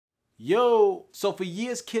Yo, so for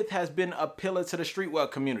years, KITH has been a pillar to the streetwear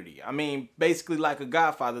community. I mean, basically like a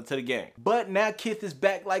godfather to the game. But now KITH is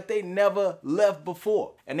back like they never left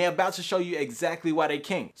before. And they're about to show you exactly why they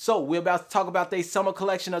came. So we're about to talk about their summer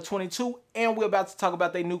collection of 22, and we're about to talk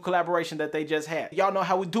about their new collaboration that they just had. Y'all know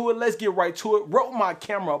how we do it. Let's get right to it. Roll my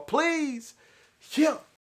camera, please. Yeah.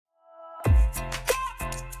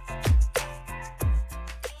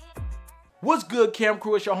 What's good, Cam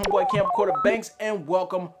Crew? It's your homeboy Camcorder Banks, and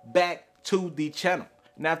welcome back to the channel.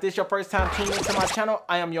 Now, if this is your first time tuning into my channel,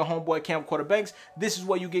 I am your homeboy Camcorder Banks. This is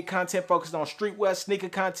where you get content focused on streetwear, sneaker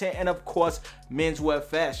content, and of course, menswear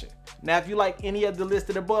fashion. Now, if you like any of the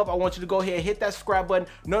listed above, I want you to go ahead, hit that subscribe button,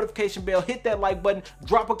 notification bell, hit that like button,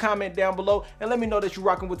 drop a comment down below, and let me know that you're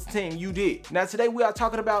rocking with the team. You did. Now, today we are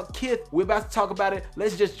talking about KITH. We're about to talk about it.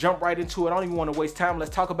 Let's just jump right into it. I don't even want to waste time.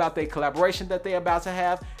 Let's talk about their collaboration that they're about to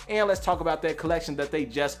have, and let's talk about their collection that they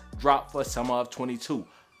just dropped for summer of 22.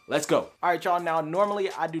 Let's go. All right, y'all. Now, normally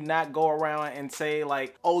I do not go around and say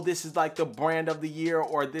like, oh, this is like the brand of the year,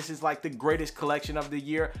 or this is like the greatest collection of the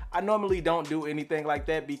year. I normally don't do anything like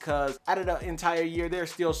that because out of the entire year,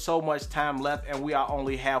 there's still so much time left and we are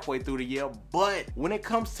only halfway through the year. But when it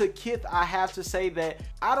comes to KITH, I have to say that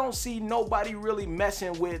I don't see nobody really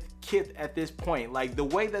messing with KITH at this point. Like the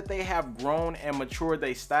way that they have grown and matured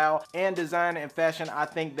their style and design and fashion, I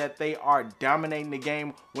think that they are dominating the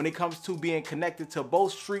game when it comes to being connected to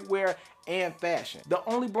both streetwear and fashion. The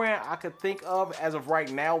only brand I could think of as of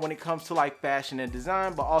right now when it comes to like fashion and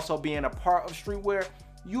design, but also being a part of streetwear,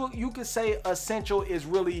 you could say Essential is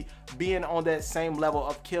really being on that same level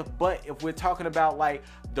of KITH. But if we're talking about like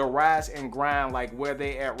the rise and grind, like where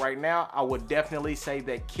they at right now, I would definitely say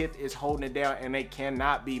that KITH is holding it down and they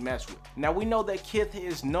cannot be messed with. Now, we know that KITH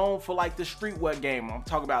is known for like the streetwear game. I'm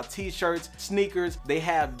talking about t-shirts, sneakers. They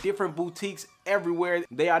have different boutiques everywhere.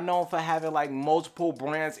 They are known for having like multiple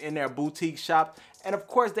brands in their boutique shop. And of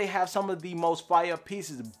course, they have some of the most fire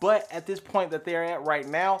pieces. But at this point that they're at right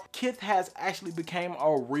now, KITH has actually become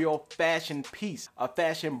a real fashion piece, a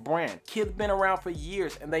fashion brand. KITH been around for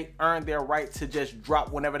years and they earned their right to just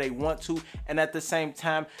drop whenever they want to. And at the same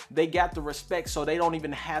time, they got the respect, so they don't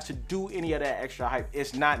even have to do any of that extra hype.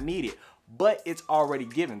 It's not needed. But it's already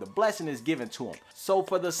given. The blessing is given to them. So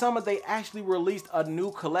for the summer, they actually released a new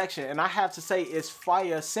collection, and I have to say it's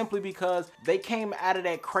fire simply because they came out of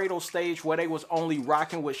that cradle stage where they was only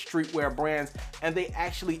rocking with streetwear brands, and they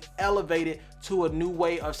actually elevated to a new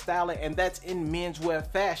way of styling, and that's in menswear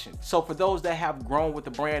fashion. So for those that have grown with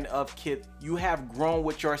the brand of KITH, you have grown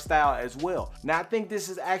with your style as well. Now, I think this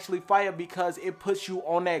is actually fire because it puts you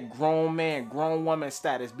on that grown man, grown woman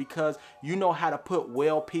status because you know how to put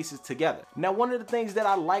well pieces together. Now, one of the things that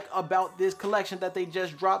I like about this collection that they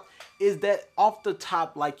just dropped is that off the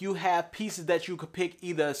top, like you have pieces that you could pick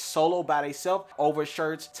either solo by themselves, over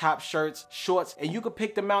shirts, top shirts, shorts, and you could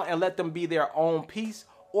pick them out and let them be their own piece,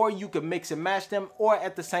 or you could mix and match them, or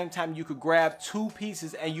at the same time you could grab two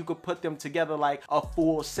pieces and you could put them together like a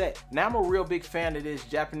full set. Now, I'm a real big fan of this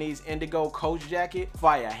Japanese indigo coach jacket.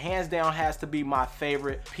 Fire, hands down, has to be my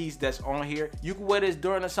favorite piece that's on here. You can wear this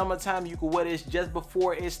during the summertime, you can wear this just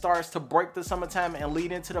before it starts to break the summertime and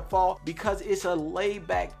lead into the fall because it's a laid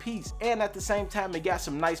back piece, and at the same time it got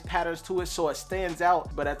some nice patterns to it so it stands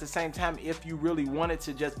out. But at the same time, if you really wanted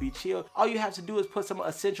to just be chill, all you have to do is put some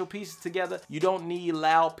essential pieces together. You don't need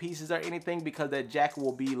loud pieces or anything because that jacket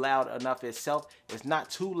will be loud enough itself. It's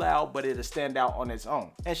not too loud, but it'll stand out on its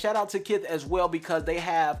own. And shout out to KITH as well because they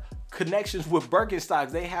have connections with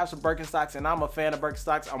Birkenstocks. They have some Birkenstocks, and I'm a fan of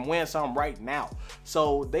Birkenstocks. I'm wearing some right now.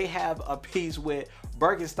 So they have a piece with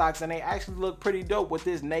Birkenstocks, and they actually look pretty dope with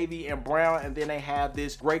this navy and brown, and then they have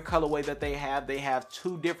this gray colorway that they have. They have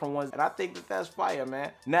two different ones, and I think that that's fire,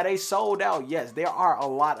 man. Now, they sold out. Yes, there are a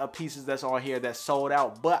lot of pieces that's on here that sold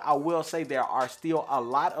out, but I will say there are still a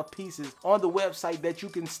lot of pieces on the website that you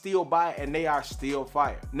can still buy, and they are still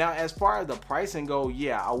fire. Now, as far as the pricing go,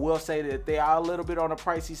 yeah, I will say that they are a little bit on the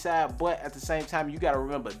pricey side, but at the same time, you got to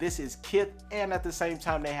remember this is KITH, and at the same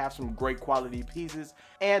time, they have some great quality pieces,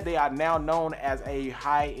 and they are now known as a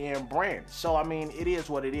high-end brand. So I mean, it is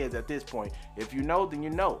what it is at this point. If you know, then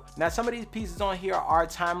you know. Now, some of these pieces on here are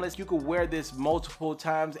timeless. You could wear this multiple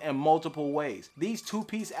times and multiple ways. These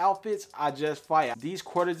two-piece outfits are just fire. These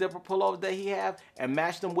quarter zipper pullovers that he have and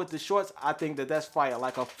match them with the shorts, I think that that's fire.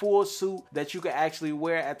 Like a full suit that you can actually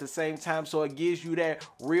wear at the same time, so it gives you that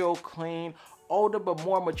real clean, older but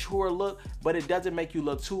more mature look, but it doesn't make you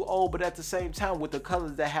look too old. But at the same time, with the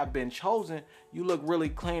colors that have been chosen, you look really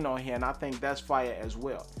clean on here, and I think that's fire as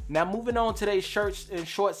well. Now, moving on to their shirts and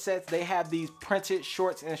short sets, they have these printed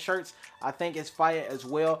shorts and shirts. I think it's fire as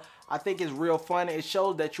well. I think it's real fun. It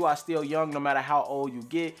shows that you are still young no matter how old you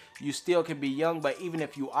get. You still can be young, but even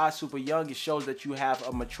if you are super young, it shows that you have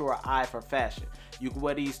a mature eye for fashion. You can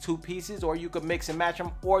wear these two pieces, or you could mix and match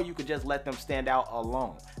them, or you could just let them stand out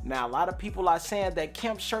alone. Now, a lot of people are saying that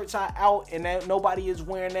Kemp shirts are out and that nobody is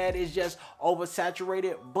wearing that. It's just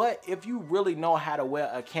oversaturated. But if you really know how to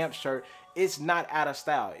wear a Kemp shirt, it's not out of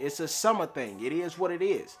style. It's a summer thing. It is what it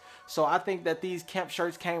is. So I think that these Kemp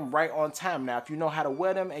shirts came right on time. Now, if you know how to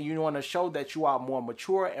wear them and you want to show that you are more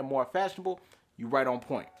mature and more fashionable, you right on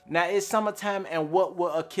point. Now, it's summertime, and what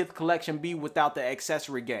will a KITH collection be without the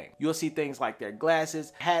accessory game? You'll see things like their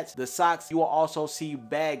glasses, hats, the socks. You will also see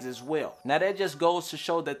bags as well. Now, that just goes to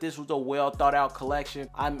show that this was a well thought out collection.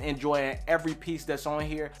 I'm enjoying every piece that's on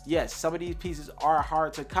here. Yes, some of these pieces are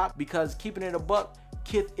hard to cop because, keeping it a buck,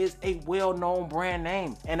 KITH is a well-known brand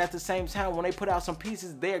name, and at the same time, when they put out some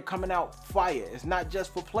pieces, they're coming out fire. It's not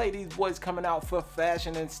just for play. These boys coming out for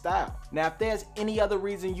fashion and style. Now, if there's any other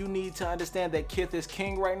reason you need to understand that KITH is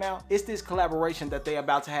king right now, it's this collaboration that they're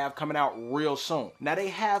about to have coming out real soon. Now, they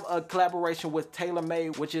have a collaboration with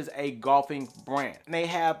TaylorMade, which is a golfing brand. And they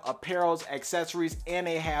have apparels, accessories, and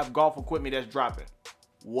they have golf equipment that's dropping.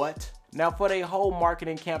 What? Now, for their whole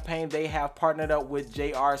marketing campaign, they have partnered up with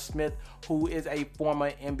J.R. Smith, who is a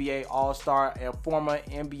former NBA All-Star and former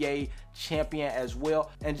NBA champion as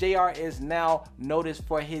well. And JR is now noticed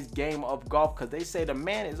for his game of golf because they say the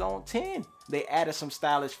man is on 10. They added some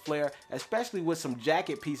stylish flair, especially with some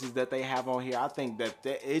jacket pieces that they have on here. I think that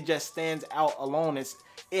it just stands out alone.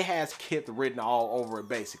 It has KITH written all over it,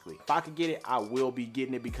 basically. If I could get it, I will be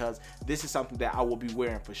getting it because this is something that I will be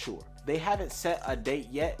wearing for sure. They haven't set a date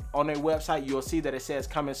yet on their website. You'll see that it says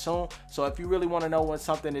coming soon. So if you really want to know when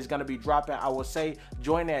something is going to be dropping, I will say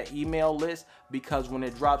join their email list, because when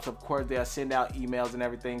it drops, of course, they'll send out emails and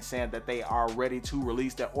everything saying that they are ready to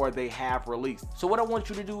release that, or they have released. So what I want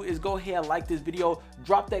you to do is go ahead and like this video,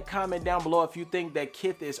 drop that comment down below if you think that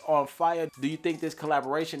KITH is on fire. Do you think this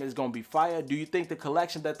collaboration is going to be fire? Do you think the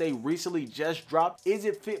collection that they recently just dropped, is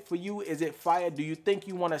it fit for you? Is it fire? Do you think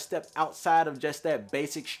you want to step outside of just that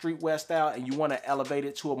basic streetwear style and you want to elevate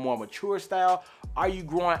it to a more mature style? Are you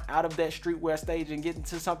growing out of that streetwear stage and getting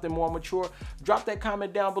to something more mature? Drop that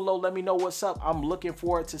comment down below. Let me know what's up. I'm looking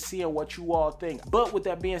forward to seeing what you all think. But with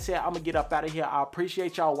that being said, I'm gonna get up out of here. I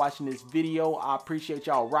appreciate y'all watching this video. I appreciate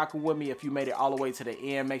y'all rocking with me. If you made it all the way to the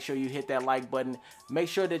end, make sure you hit that like button. Make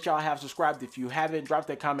sure that y'all have subscribed. If you haven't, drop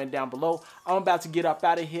that comment down below. I'm about to get up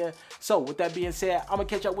out of here. So with that being said, I'm gonna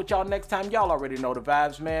catch up with y'all next time. Y'all already know the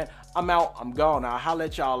vibes, man. I'm out. I'm gone. I'll holla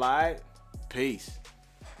at y'all, all right? Peace.